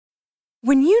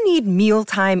When you need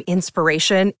mealtime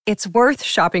inspiration, it's worth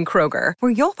shopping Kroger,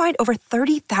 where you'll find over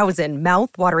 30,000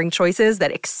 mouth-watering choices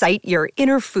that excite your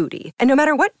inner foodie. And no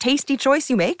matter what tasty choice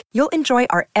you make, you'll enjoy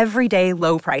our everyday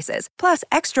low prices, plus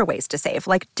extra ways to save,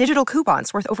 like digital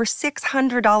coupons worth over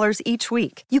 $600 each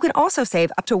week. You can also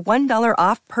save up to $1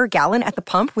 off per gallon at the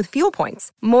pump with fuel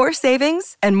points. More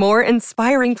savings and more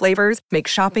inspiring flavors make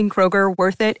shopping Kroger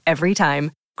worth it every time.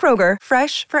 Kroger,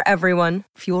 fresh for everyone.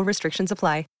 Fuel restrictions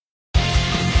apply.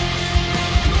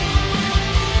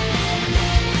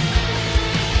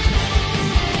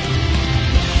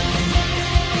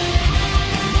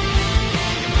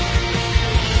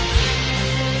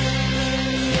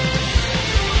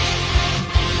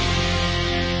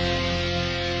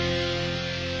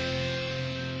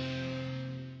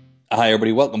 Hi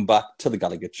everybody, welcome back to the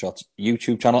Gallagher Shots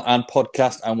YouTube channel and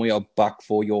podcast, and we are back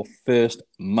for your first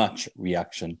match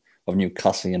reaction of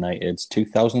Newcastle United's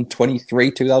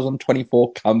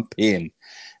 2023-2024 campaign.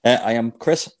 I am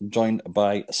Chris, joined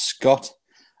by Scott.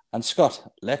 And Scott,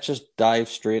 let's just dive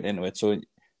straight into it. So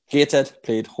Gateshead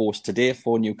played host today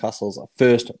for Newcastle's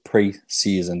first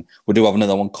pre-season. We do have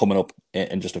another one coming up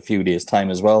in just a few days'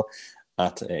 time as well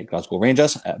at Glasgow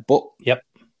Rangers.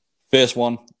 First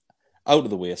one out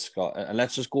of the way, Scott, and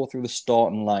let's just go through the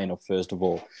starting lineup first of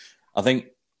all. I think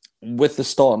with the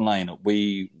starting lineup,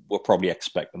 we were probably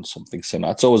expecting something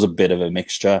similar. It's always a bit of a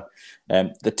mixture.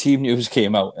 The team news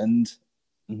came out, and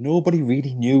nobody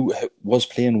really knew who was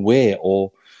playing where.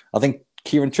 Or I think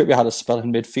Kieran Trippier had a spell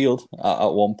in midfield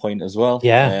at one point as well.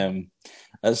 Yeah.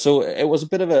 So it was a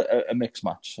bit of a mixed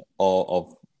match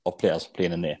of players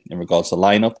playing in there in regards to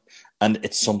lineup, and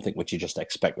it's something which you just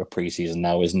expect with pre-season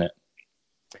now, isn't it?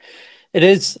 It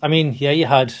is. I mean, yeah, you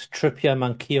had Trippier,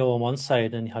 Manquillo on one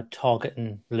side, and you had Target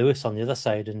and Lewis on the other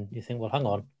side, and you think, well, hang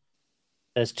on,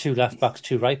 there's two left backs,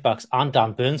 two right backs, and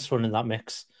Dan Burns thrown in that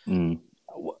mix.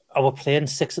 Are we playing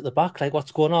six at the back? Like,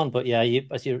 what's going on? But yeah,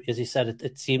 as you said,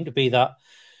 it seemed to be that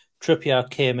Trippier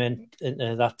came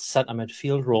into that centre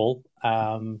midfield role,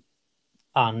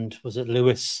 and was it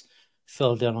Lewis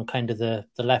filled in on kind of the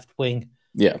left wing.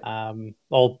 Yeah.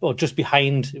 Or just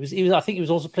behind. He was. I think he was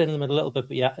also playing in the middle a little bit,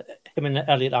 but yeah, him and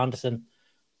Elliot Anderson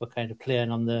were kind of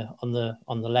playing on the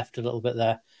left a little bit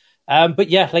there. But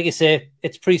yeah, like you say,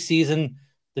 it's pre-season.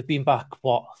 They've been back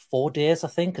 4 days, I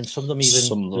think, and some of them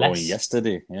even less.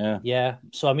 Yesterday. Yeah. Yeah.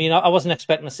 So I mean, I wasn't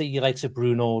expecting to see you likes of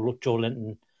Bruno, Joe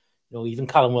Linton, even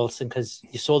Callum Wilson, because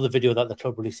you saw the video that the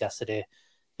club released yesterday.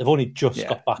 They've only just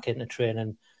got back into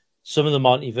training. Some of them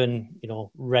aren't even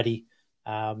ready.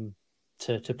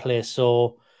 To play.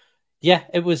 So yeah,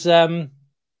 it was the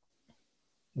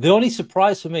only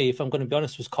surprise for me, if I'm going to be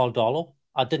honest, was Darlow.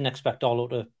 I didn't expect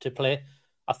Darlow to play.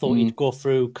 I thought he'd go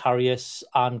through Karius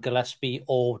and Gillespie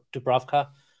or Dubravka.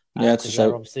 Yeah, it's a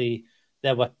shout. Obviously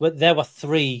there were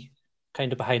three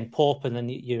kind of behind Pope, and then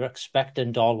you're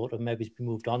expecting Darlow to maybe be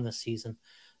moved on this season.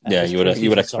 Yeah, you would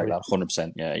expect that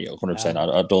 100%. Yeah, 100%.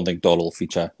 I don't think Darlow will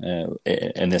feature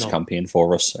in this campaign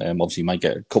for us. Obviously, he might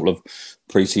get a couple of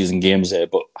pre-season games there,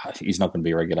 but he's not going to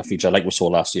be a regular feature. Like we saw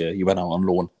last year, he went out on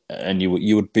loan, and you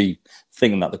would be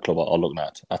thinking that the club are looking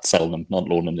at selling him, not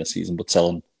loaning him this season, but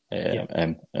selling.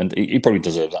 And he probably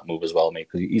deserves that move as well, mate,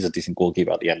 because he's a decent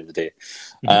goalkeeper at the end of the day.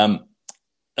 One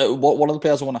of the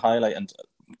players I want to highlight, and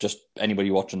just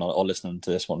anybody watching or listening to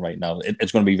this one right now,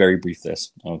 it's going to be very brief,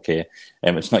 this, okay?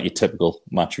 It's not your typical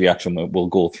match reaction. We'll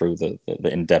go through the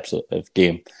in-depth of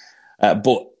game.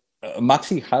 But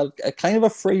Maxi had a kind of a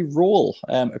free role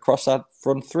across that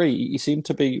front three. He seemed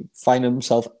to be finding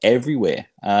himself everywhere.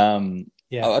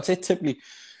 I'd say typically,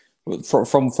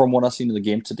 from what I've seen in the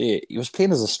game today, he was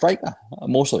playing as a striker,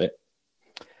 most of it.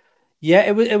 Yeah,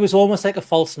 it was almost like a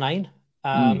false nine.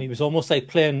 He was almost like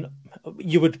playing.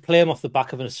 You would play him off the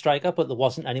back of a striker, but there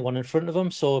wasn't anyone in front of him.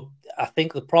 So I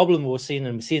think the problem we're seeing,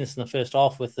 and we've seen this in the first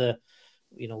half with the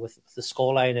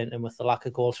scoreline and with the lack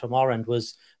of goals from our end,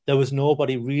 was there was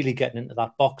nobody really getting into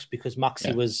that box because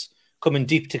Maxi was coming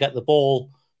deep to get the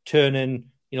ball, turning,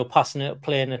 passing it,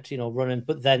 playing it, running.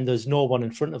 But then there's no one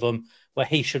in front of him where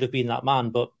he should have been that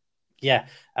man. But yeah,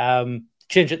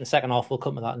 change it in the second half. We'll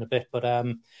come to that in a bit. But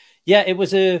it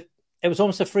was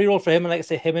almost a free roll for him. And like I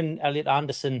say, him and Elliot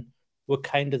Anderson were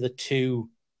kind of the two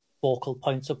focal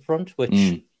points up front, which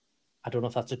I don't know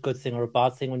if that's a good thing or a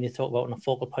bad thing when you talk about a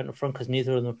focal point up front, because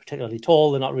neither of them are particularly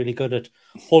tall. They're not really good at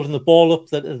holding the ball up.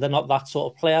 They're not that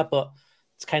sort of player, but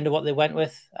it's kind of what they went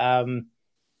with. But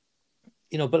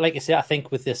like you say, I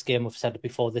think with this game, we've said it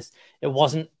before, it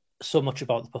wasn't so much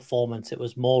about the performance. It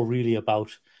was more really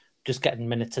about just getting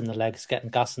minutes in the legs, getting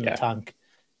gas in the tank,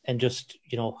 and just,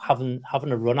 having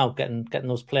a run out, getting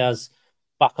those players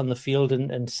back on the field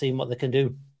and seeing what they can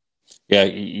do. Yeah,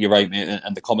 you're right, mate.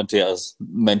 And the commentators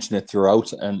mentioned it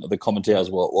throughout, and the commentators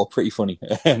were pretty funny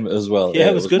as well. Yeah,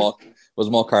 it was good. Was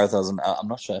more characters, and I'm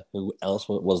not sure who else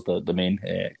was the main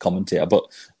commentator, but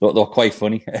they were quite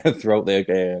funny throughout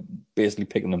there, basically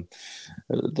picking them,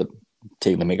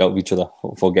 taking the mick out of each other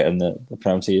for getting the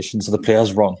pronunciations of the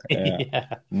players wrong.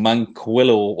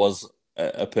 Manquillo was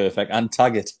a perfect, and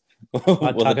Taggart were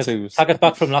the two. Taggart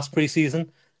back from last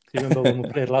pre-season. Do you remember when we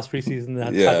played last pre-season? They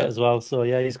had Taggart as well. So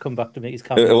yeah, he's come back to make his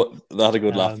comeback. They had a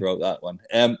good laugh throughout that one.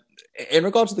 In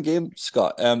regards to the game,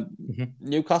 Scott,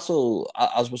 Newcastle,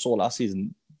 as we saw last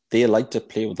season, they like to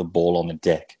play with the ball on the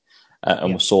deck,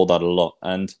 and we saw that a lot.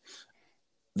 And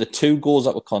the 2 goals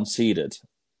that were conceded,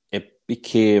 it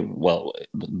became,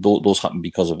 those happened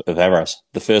because of errors.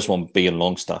 The first one being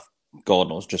Longstaff, God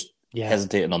knows, just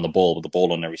hesitating on the ball with the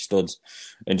ball on every studs,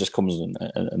 and just comes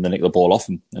and they nick the ball off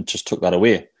him and just took that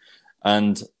away.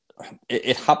 And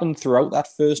it happened throughout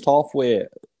that first half where,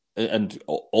 and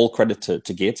all credit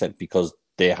to Gateshead, because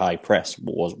their high press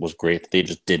was great. They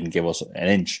just didn't give us an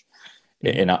inch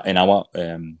in our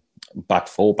back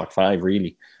 4, back 5,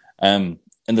 really. In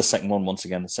the second one, once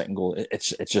again, the second goal,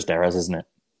 it's just errors, isn't it?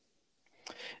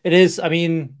 It is. I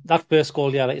mean, that first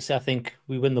goal, like you say, I think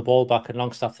we win the ball back and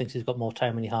Longstaff thinks he's got more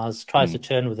time than he has, tries to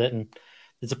turn with it, and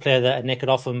there's a player there to nick it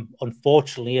off him.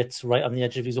 Unfortunately, it's right on the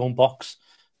edge of his own box,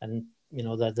 and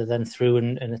they're then through,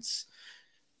 and it's,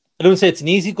 I don't say it's an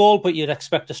easy goal, but you'd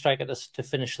expect a striker to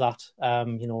finish that.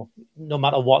 No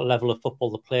matter what level of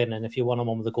football they're playing, and if you want them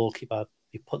on with the goalkeeper,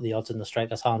 you put the odds in the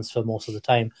striker's hands for most of the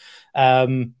time.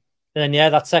 And then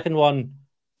that second one,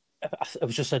 it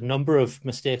was just a number of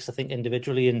mistakes, I think,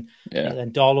 individually, and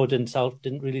Darlow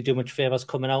didn't really do much favours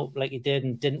coming out like he did,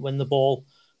 and didn't win the ball.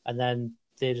 And then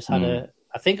they just had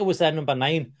I think it was their number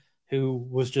 9 who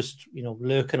was just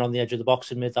lurking on the edge of the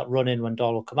box and made that run in when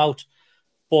Darlow come out.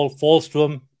 Ball falls to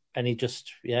him, and he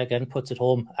just again puts it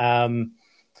home.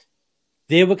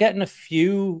 They were getting a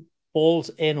few balls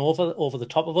in over the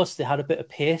top of us. They had a bit of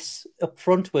pace up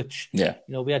front, which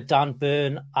we had Dan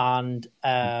Burn and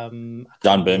Dan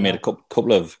Burn made a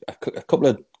couple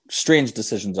of strange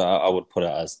decisions. I would put it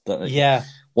as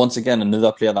Once again,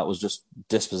 another player that was just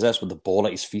dispossessed with the ball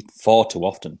at his feet far too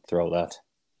often throughout that.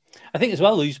 I think as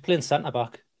well, he's playing centre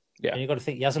back. Yeah, and you've got to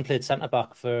think he hasn't played centre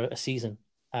back for a season.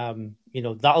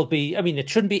 That'll be. I mean, it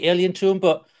shouldn't be alien to him,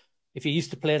 but if you're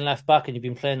used to playing left back and you've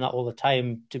been playing that all the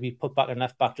time, to be put back in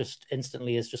left back just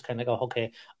instantly is just kind of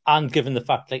okay. And given the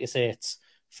fact, like I say, it's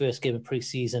first game of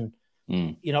pre-season,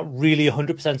 you're not really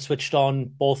 100% switched on,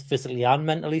 both physically and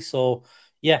mentally. So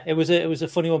it was a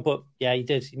funny one, but he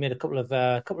did. He made a couple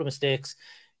of mistakes.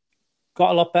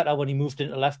 Got a lot better when he moved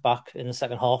into left back in the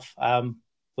second half,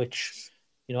 which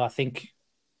I think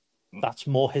that's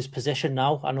more his position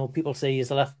now. I know people say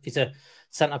he's a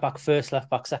centre back first, left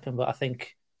back second, but I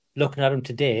think, looking at him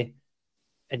today,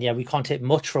 and we can't take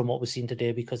much from what we've seen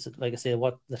today because, like I say,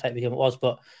 what the type of game it was,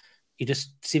 but he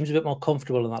just seems a bit more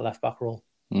comfortable in that left back role.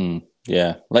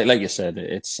 Yeah, like you said,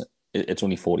 it's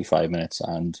only 45 minutes,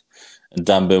 and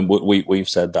Dan Burn, we've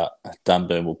said that Dan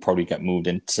Burn will probably get moved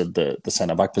into the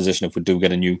centre back position if we do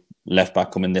get a new left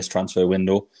back come in this transfer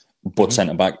window, but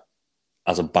centre back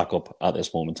as a backup at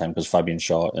this moment in time, because Fabian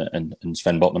Shaw and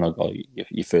Sven Botman are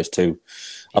your first 2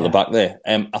 at the back there.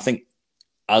 I think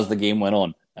as the game went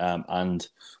on,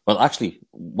 actually,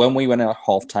 when we went out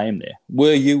half time there,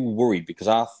 were you worried? Because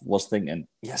I was thinking,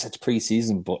 yes, it's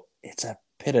pre-season, but it's a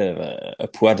bit of a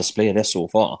poor display of this so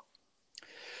far.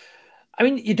 I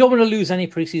mean, you don't want to lose any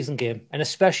pre-season game, and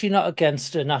especially not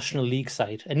against a National League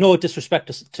side. And no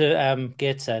disrespect to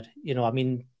Gateshead, I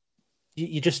mean,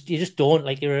 you just don't.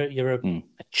 Like, you're a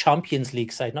Champions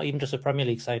League side, not even just a Premier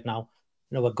League side now.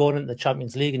 We're going into the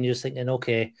Champions League, and you're just thinking,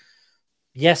 okay,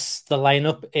 yes, the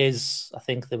lineup is, I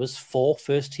think there was 4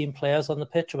 first-team players on the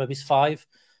pitch, or maybe it's 5.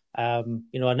 And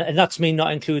that's me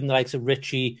not including the likes of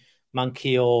Richie,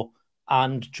 Manquillo,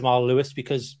 and Jamal Lewis,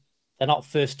 because they're not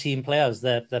first-team players.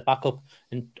 They're backup,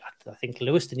 and I think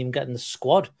Lewis didn't even get in the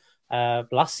squad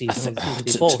last season or the season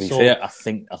before. To be fair, I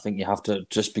think you have to,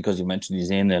 just because you mentioned his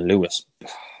name there, Lewis.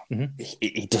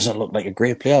 He doesn't look like a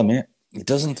great player, mate. He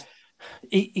doesn't.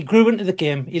 He grew into the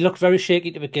game. He looked very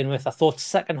shaky to begin with. I thought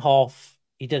second half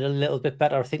he did a little bit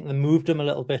better. I think they moved him a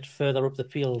little bit further up the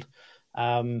field.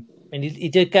 And he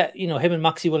did get, him and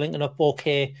Maxi were linking up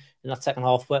okay in that second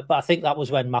half. But I think that was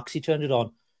when Maxi turned it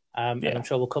on. And I'm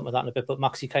sure we'll come to that in a bit. But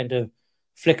Maxi kind of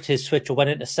flicked his switch or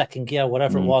went into second gear,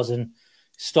 whatever it was, and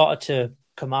started to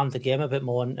command the game a bit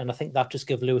more. And I think that just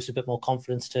gave Lewis a bit more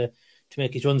confidence to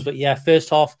make his runs. But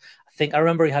first half, I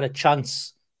remember he had a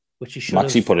chance, which he should have.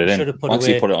 Maxi put it in.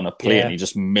 Maxi put it on a plate and he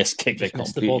just missed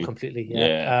the ball completely.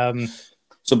 Yeah.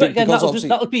 So, but again, because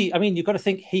that'll be. I mean, you've got to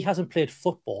think he hasn't played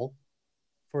football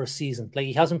for a season. Like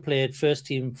he hasn't played first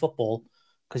team football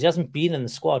because he hasn't been in the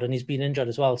squad and he's been injured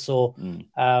as well. So,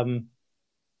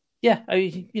 yeah,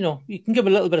 you can give him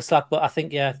a little bit of slack, but I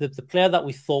think the player that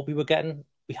we thought we were getting,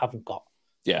 we haven't got.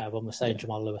 Yeah, when we're saying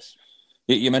Jamal Lewis.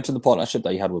 You mentioned the partnership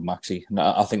that you had with Maxi.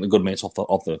 I think the good mates off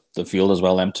the field as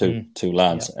well. Them two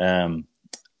lads. Yeah.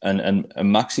 And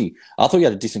Maxi, I thought he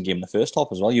had a decent game in the first half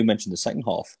as well. You mentioned the second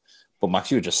half, but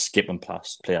Maxi was just skipping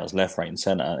past players left, right, and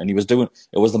centre, and he was doing.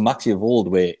 It was the Maxi of old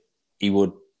where he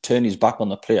would turn his back on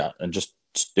the player and just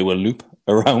do a loop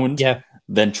around,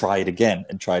 then try it again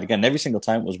and try it again. And every single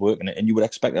time it was working, and you would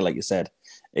expect it, like you said,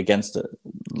 against the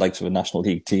likes of a National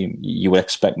League team, you would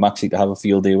expect Maxi to have a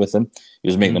field day with them. He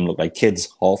was making them look like kids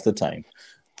half the time.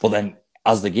 But then,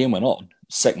 as the game went on,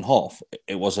 second half,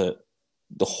 it was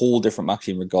the whole different Maxi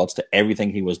in regards to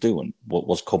everything he was doing. What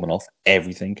was coming off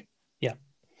everything.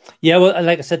 Yeah. Well,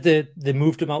 like I said, they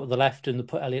moved him out to the left and they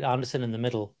put Elliot Anderson in the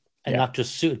middle, and that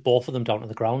just suited both of them down to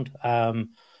the ground. I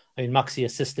mean, Maxi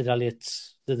assisted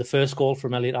Elliot's the first goal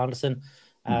from Elliot Anderson.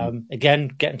 Again,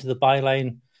 getting to the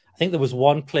byline. I think there was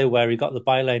one play where he got the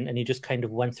byline and he just kind of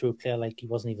went through a player like he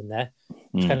wasn't even there.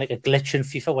 It's kind of like a glitch in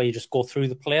FIFA where you just go through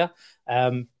the player.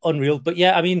 Unreal. But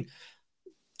yeah, I mean,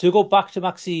 to go back to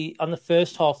Maxi, on the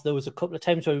first half, there was a couple of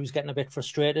times where he was getting a bit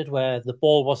frustrated, where the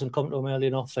ball wasn't coming to him early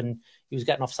enough and he was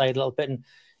getting offside a little bit. And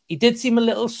he did seem a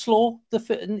little slow, the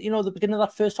beginning of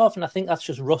that first half. And I think that's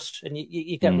just rust. And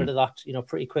you get rid of that,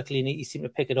 pretty quickly. And he seemed to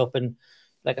pick it up. And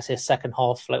like I say, second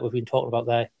half, like we've been talking about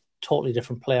there, totally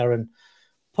different player, and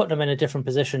putting him in a different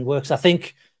position works. I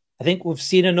think we've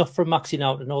seen enough from Maxi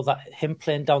now to know that him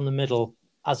playing down the middle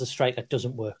as a striker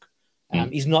doesn't work.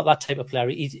 He's not that type of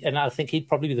player. And I think he'd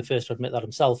probably be the first to admit that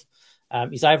himself.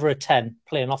 He's either a 10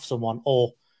 playing off someone,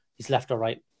 or he's left or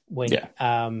right wing.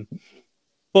 Yeah.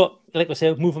 But like I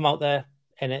say, move him out there,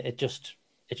 and it just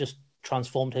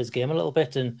transformed his game a little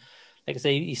bit. And like I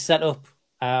say, he set up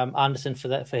Anderson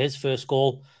for his first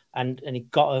goal, and he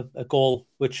got a goal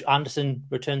which Anderson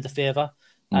returned the favour.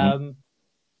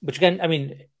 Which again, I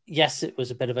mean, yes, it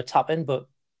was a bit of a tap in, but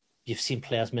you've seen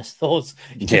players miss those.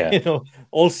 Yeah.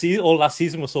 All last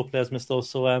season we saw players miss those.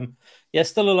 So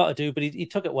still a lot to do, but he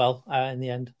took it well in the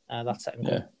end. That second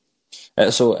goal.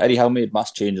 So Eddie Howe made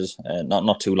mass changes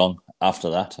not too long after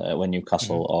that when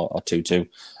Newcastle are 2-2,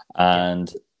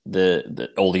 and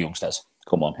all the youngsters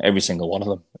come on, every single one of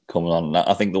them coming on.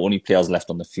 I think the only players left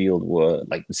on the field were,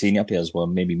 like, the senior players were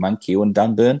maybe Mankiw and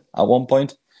Dan Burn at one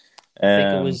point. I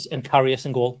think it was Incarius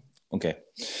in goal. Okay.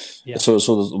 Yeah. So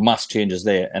there's mass changes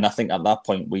there. And I think at that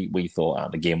point we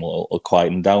thought the game will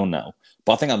quieten down now.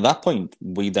 But I think at that point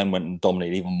we then went and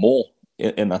dominated even more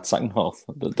in that second half.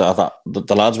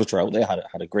 The lads which were out there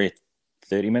had a great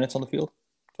 30 minutes on the field.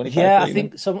 25, yeah, I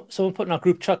think someone put in our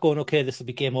group chat going, okay, this will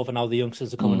be game over now. The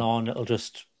youngsters are coming on. It'll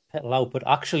just pedal out. But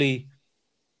actually,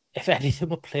 if anything,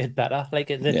 we played better. Like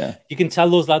you can tell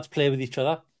those lads play with each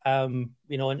other. And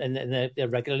they're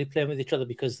regularly playing with each other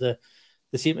because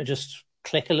they seem to just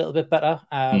click a little bit better.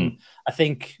 I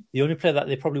think the only player that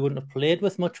they probably wouldn't have played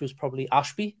with much was probably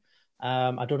Ashby.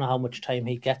 I don't know how much time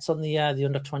he gets on the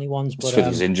under-21s, but with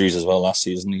his injuries as well last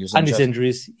season. He was and his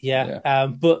injuries,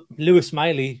 but Lewis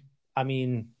Miley, I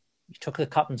mean, he took the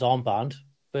captain's armband.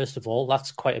 First of all,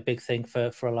 that's quite a big thing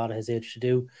for a lad of his age to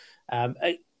do.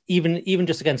 Even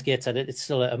just against Gateshead, it's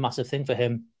still a massive thing for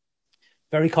him.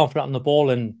 Very confident on the ball,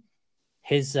 and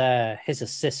his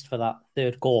assist for that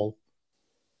third goal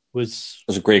was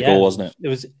a great goal, wasn't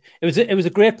it? It was a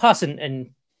great pass,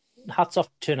 and hats off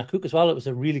to Turner Cook as well. It was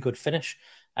a really good finish.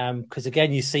 Because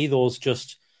again, you see those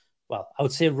just, well, I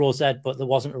would say rosette, but there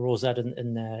wasn't a rosette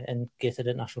in Gateshead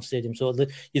International Stadium, so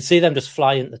you'd see them just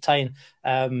fly into the tyne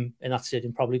in that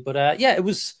stadium probably. But it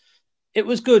was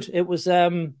good. It was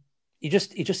he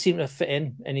just seemed to fit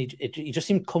in, and he just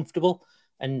seemed comfortable.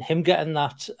 And him getting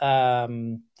that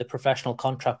the professional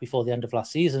contract before the end of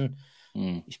last season,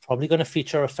 he's probably going to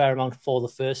feature a fair amount for the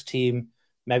first team.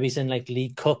 Maybe he's in like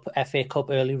League Cup, FA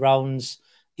Cup early rounds.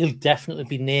 He'll definitely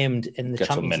be named in the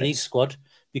Champions League squad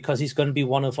because he's going to be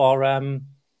one of our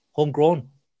homegrown.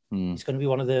 He's going to be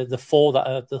one of the four that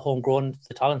are the homegrown,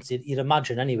 the talents. You'd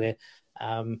imagine anyway,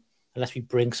 unless we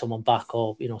bring someone back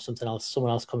or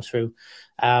someone else comes through.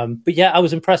 But yeah, I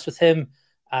was impressed with him.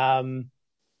 I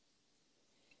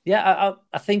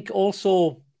think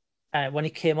also when he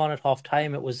came on at half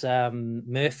time, it was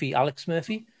Alex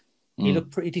Murphy. He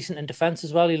looked pretty decent in defence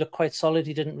as well. He looked quite solid.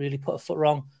 He didn't really put a foot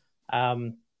wrong.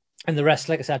 And the rest,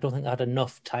 like I said, I don't think they had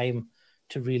enough time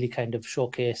to really kind of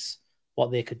showcase what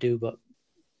they could do. But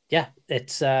yeah,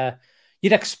 it's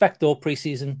you'd expect though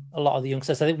pre-season a lot of the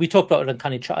youngsters. I think we talked about it on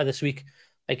Canny Chatter this week.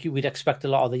 like we'd expect a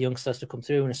lot of the youngsters to come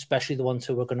through, and especially the ones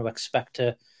who we're going to expect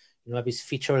to, maybe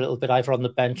feature a little bit either on the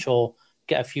bench or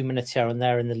get a few minutes here and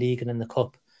there in the league and in the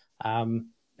cup. And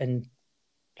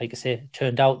like I say, it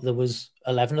turned out there was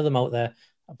 11 of them out there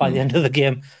by the end of the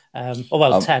game.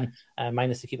 10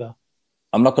 minus the keeper.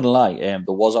 I'm not going to lie. There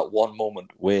was at one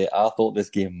moment where I thought this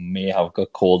game may have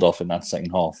got called off in that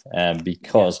second half,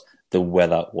 because the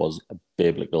weather was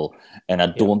biblical, and I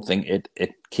don't think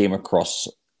it came across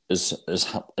as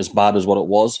bad as what it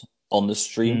was on the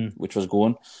stream, which was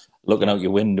going. Looking out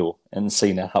your window and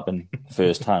seeing it happen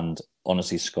firsthand,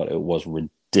 honestly, Scott, it was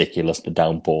ridiculous. The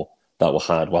downpour that we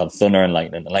had thunder and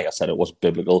lightning, and like I said, it was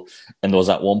biblical. And there was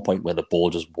at one point where the ball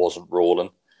just wasn't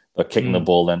rolling. But kicking the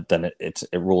ball, then it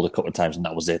rolled a couple of times, and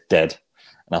that was it, dead.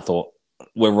 And I thought,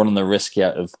 we're running the risk here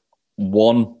of,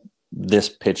 one, this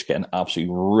pitch getting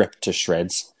absolutely ripped to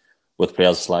shreds with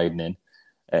players sliding in.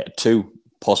 Two,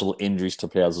 possible injuries to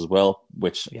players as well,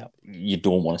 which you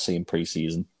don't want to see in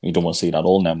pre-season. You don't want to see it at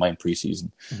all, never mind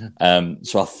pre-season.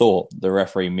 So I thought the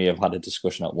referee may have had a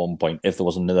discussion at one point, if there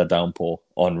was another downpour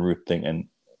en route, thinking,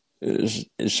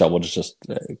 shall we just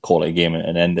call it a game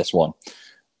and end this one?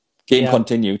 Game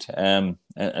continued, and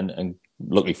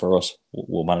luckily for us,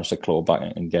 we'll manage to claw back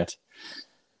and get,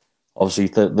 obviously,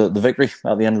 the victory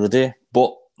at the end of the day.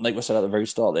 But like we said at the very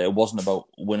start there, it wasn't about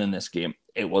winning this game.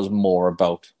 It was more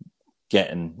about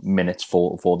getting minutes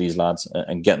for these lads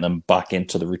and getting them back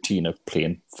into the routine of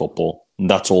playing football. And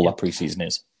that's all that pre-season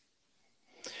is.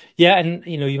 Yeah, and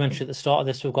you mentioned at the start of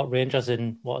this, we've got Rangers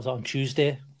in, what is it, on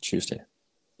Tuesday? Tuesday.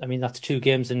 I mean, that's 2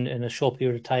 games in a short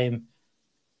period of time.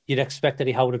 You'd expect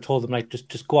Eddie Howe would have told them, like,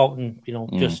 just go out and,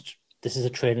 just, this is a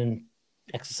training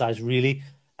exercise, really.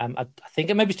 I think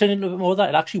it maybe turned into a bit more of that.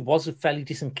 It actually was a fairly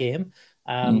decent game.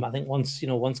 I think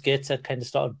once Gateshead kind of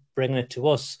started bringing it to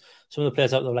us, some of the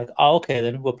players out there were like, oh, okay,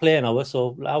 then we're playing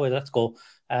let's go.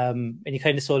 And you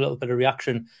kind of saw a little bit of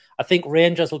reaction. I think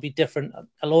Rangers will be different.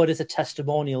 Although it is a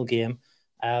testimonial game,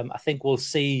 I think we'll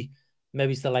see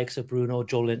maybe it's the likes of Bruno,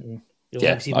 Joe Linton. Maybe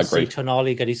even see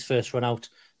Tonali get his first run out,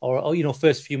 or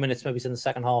first few minutes, maybe it's in the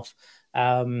second half.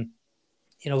 I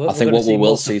think what we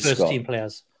will see, first Scott, team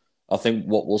players. I think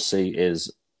what we'll see is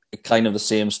kind of the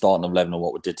same starting 11 of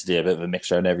what we did today, a bit of a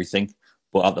mixture and everything.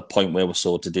 But at the point where we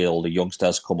saw today, all the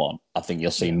youngsters come on, I think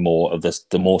you'll see more of this.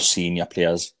 The more senior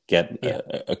players get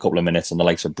a couple of minutes, and the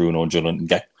likes of Bruno and Julian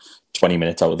get 20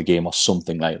 minutes out of the game or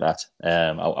something like that.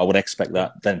 I would expect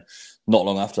that. Then, not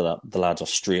long after that, the lads are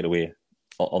straight away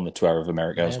on the tour of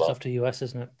America as well. It's after US,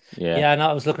 isn't it? Yeah, and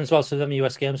I was looking as well. So them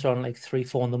US games are on like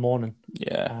 3-4 in the morning.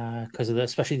 Yeah, because of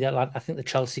especially the Atlanta. I think the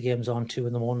Chelsea game's on 2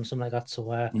 in the morning, something like that. So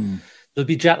there'll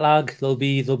be jet lag. There'll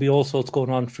be all sorts going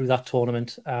on through that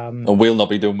tournament. And we'll not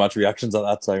be doing much reactions at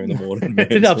that time in the morning.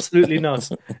 Absolutely not.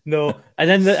 No. And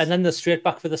then they're straight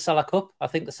back for the Salah Cup. I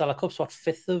think the Salah Cup's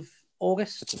 5th of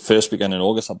August. It's the first weekend in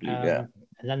August, I believe. Yeah.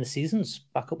 And then the season's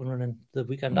back up and running the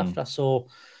weekend after. So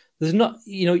there's not,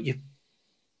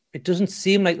 it doesn't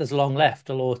seem like there's long left,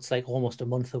 although it's like almost a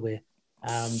month away.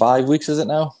 5 weeks, is it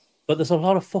now? But there's a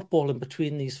lot of football in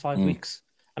between these 5 weeks.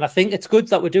 And I think it's good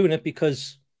that we're doing it,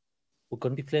 because we're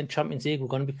going to be playing Champions League. We're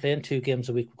going to be playing 2 games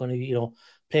a week. We're going to,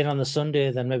 playing on the Sunday,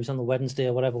 then maybe it's on the Wednesday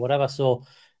or whatever. So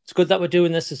it's good that we're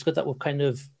doing this. It's good that we're kind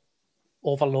of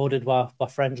overloaded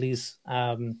with friendlies.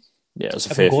 It's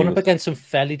a fair going up against some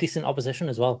fairly decent opposition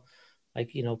as well.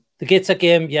 Like, the Gateshead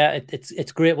game,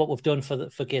 it's great what we've done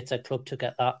for Gateshead Club to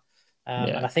get that.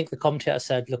 And I think the commentator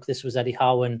said, look, this was Eddie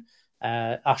Howe and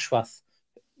Ashworth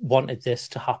wanted this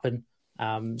to happen.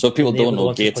 So if people don't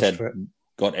know, Gateshead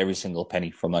got every single penny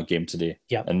from that game today.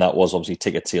 Yeah. And that was obviously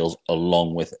ticket sales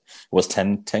along with it. It was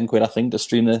 10 quid, I think, to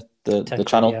stream the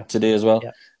channel today as well.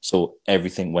 Yeah. So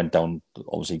everything went down,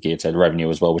 obviously, Gateshead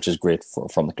revenue as well, which is great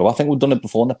from the club. I think we've done it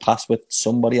before in the past with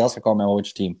somebody else. I can't remember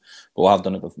which team, but I've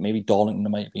done it with maybe Darlington, it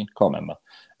might have been. Can't remember.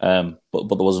 But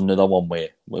there was another one where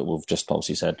we've just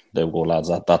obviously said, there we go,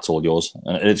 lads, that's all yours.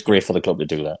 And it's great for the club to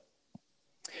do that.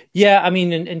 Yeah, I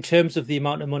mean, in terms of the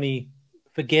amount of money,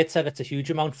 for Gateshead, it's a huge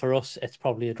amount. For us, it's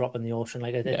probably a drop in the ocean.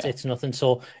 Like it's nothing.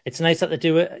 So it's nice that they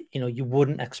do it. You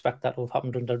wouldn't expect that to have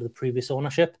happened under the previous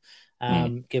ownership,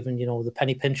 given the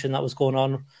penny pinching that was going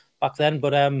on back then.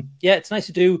 But it's nice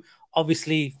to do.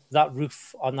 Obviously, that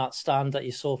roof on that stand that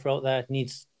you saw out there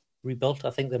needs rebuilt. I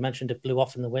think they mentioned it blew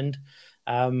off in the wind.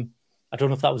 I don't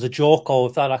know if that was a joke or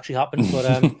if that actually happened,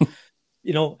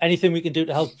 but anything we can do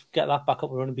to help get that back up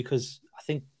and running, because I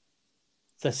think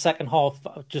the second half,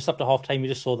 just after half time, you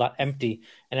just saw that empty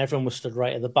and everyone was stood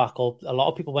right at the back. A lot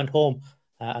of people went home.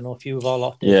 I know a few of our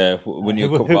lot did. Yeah, when you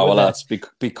a couple of our lads,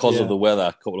 because of the weather,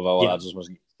 a couple of our lads was,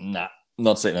 nah,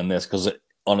 not sitting in this, because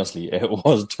honestly, it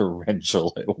was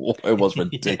torrential. It was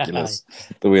ridiculous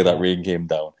the way that rain came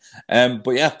down.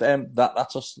 But yeah,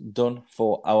 that's us done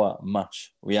for our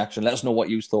match reaction. Let us know what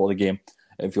you thought of the game.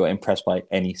 If you're impressed by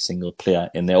any single player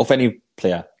in there, or if any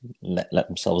player let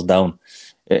themselves down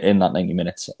in that 90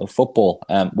 minutes of football.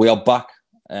 We are back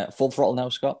full throttle now,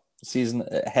 Scott. Season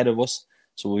ahead of us.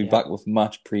 So we'll be back with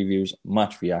match previews,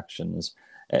 match reactions,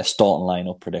 starting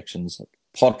lineup predictions,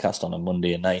 podcast on a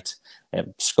Monday night.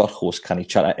 Scott hosts Canny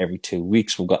Chatter every 2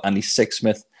 weeks. We've got Andy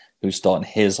Sixsmith, who's starting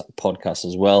his podcast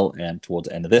as well towards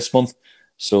the end of this month.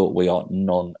 So we are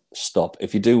non-stop.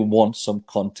 If you do want some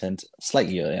content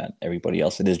slightly earlier than everybody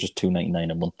else, it is just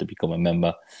 $2.99 a month to become a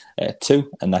member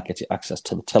too, and that gets you access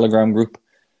to the Telegram group.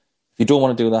 If you don't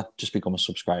want to do that, just become a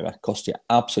subscriber. It costs you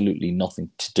absolutely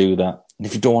nothing to do that. And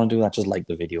if you don't want to do that, just like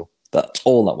the video. That's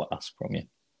all that we'll ask from you.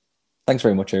 Thanks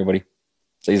very much, everybody.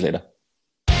 See you later.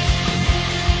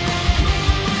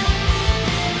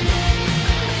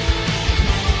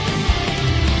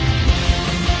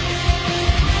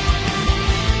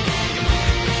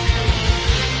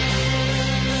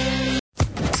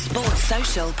 Sports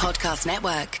Social Podcast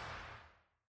Network.